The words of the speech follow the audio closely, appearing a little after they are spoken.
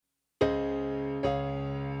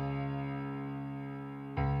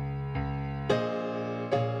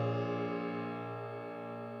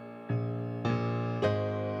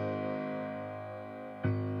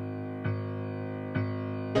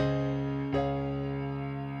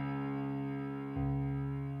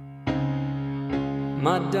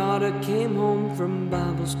My daughter came home from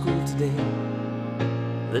Bible school today,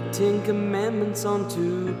 the 10 Commandments on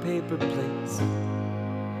 2 paper plates.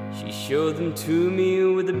 She showed them to me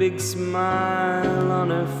with a big smile on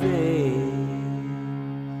her face.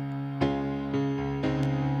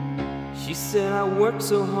 She said, I worked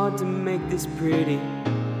so hard to make this pretty.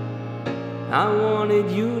 I wanted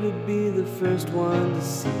you to be the first one to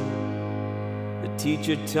see. The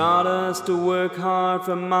teacher taught us to work hard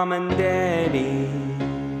for Mom and Daddy.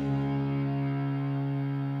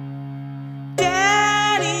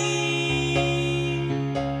 Daddy,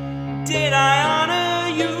 did I honor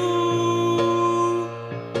you?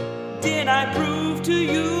 Did I prove to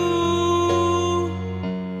you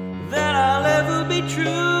that I'll ever be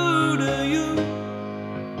true to you?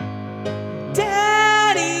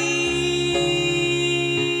 Daddy,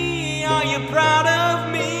 are you proud of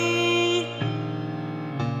me?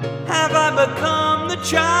 Have I become the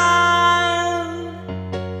child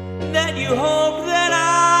that you hoped that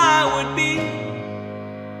I would be?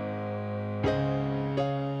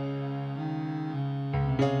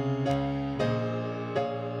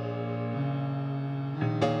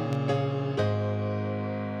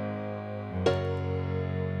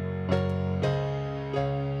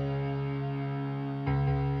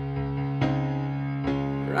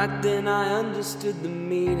 Right then I understood the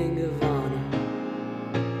meaning of honor.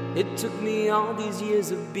 It took me all these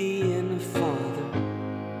years of being a father.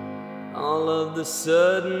 All of a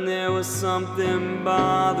sudden there was something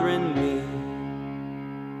bothering me.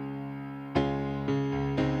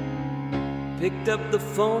 Picked up the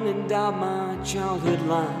phone and dialed my childhood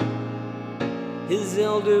line. His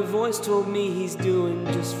elder voice told me he's doing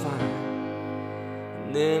just fine.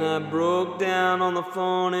 And then I broke down on the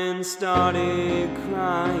phone and started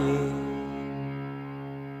crying.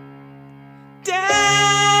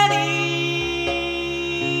 Daddy,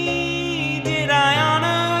 did I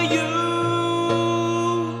honor you?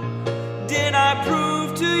 Did I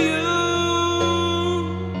prove to you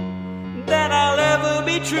that I'll ever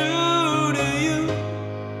be true to you?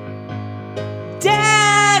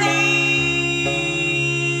 Daddy,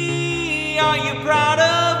 are you proud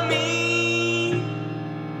of me?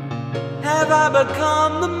 Have I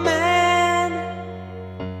become the man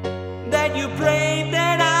that you prayed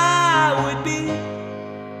that I would be?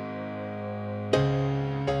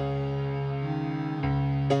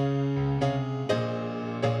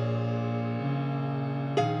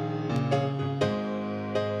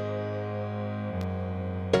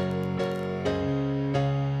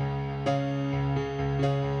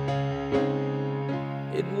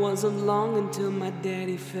 It wasn't long until my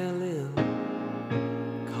daddy fell ill.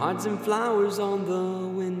 Cards and flowers on the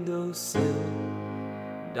windowsill.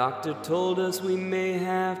 Doctor told us we may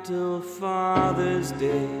have till Father's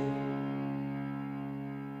Day.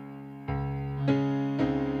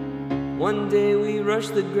 One day we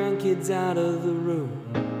rushed the grandkids out of the room,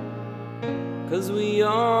 'cause we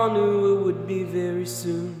all knew it would be very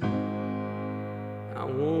soon. I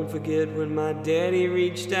won't forget when my daddy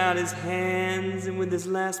reached out his hands, and with his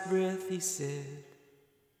last breath he said,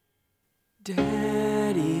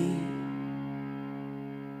 Daddy,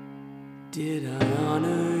 did I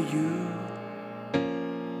honor you?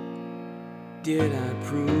 Did I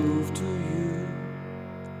prove to you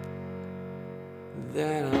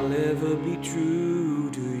that I'll ever be true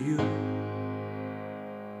to you?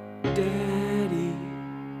 Daddy,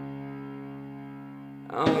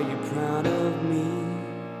 are you proud of me?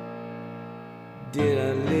 Did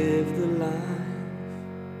I live the life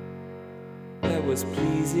that was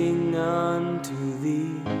pleasing unto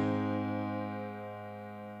thee?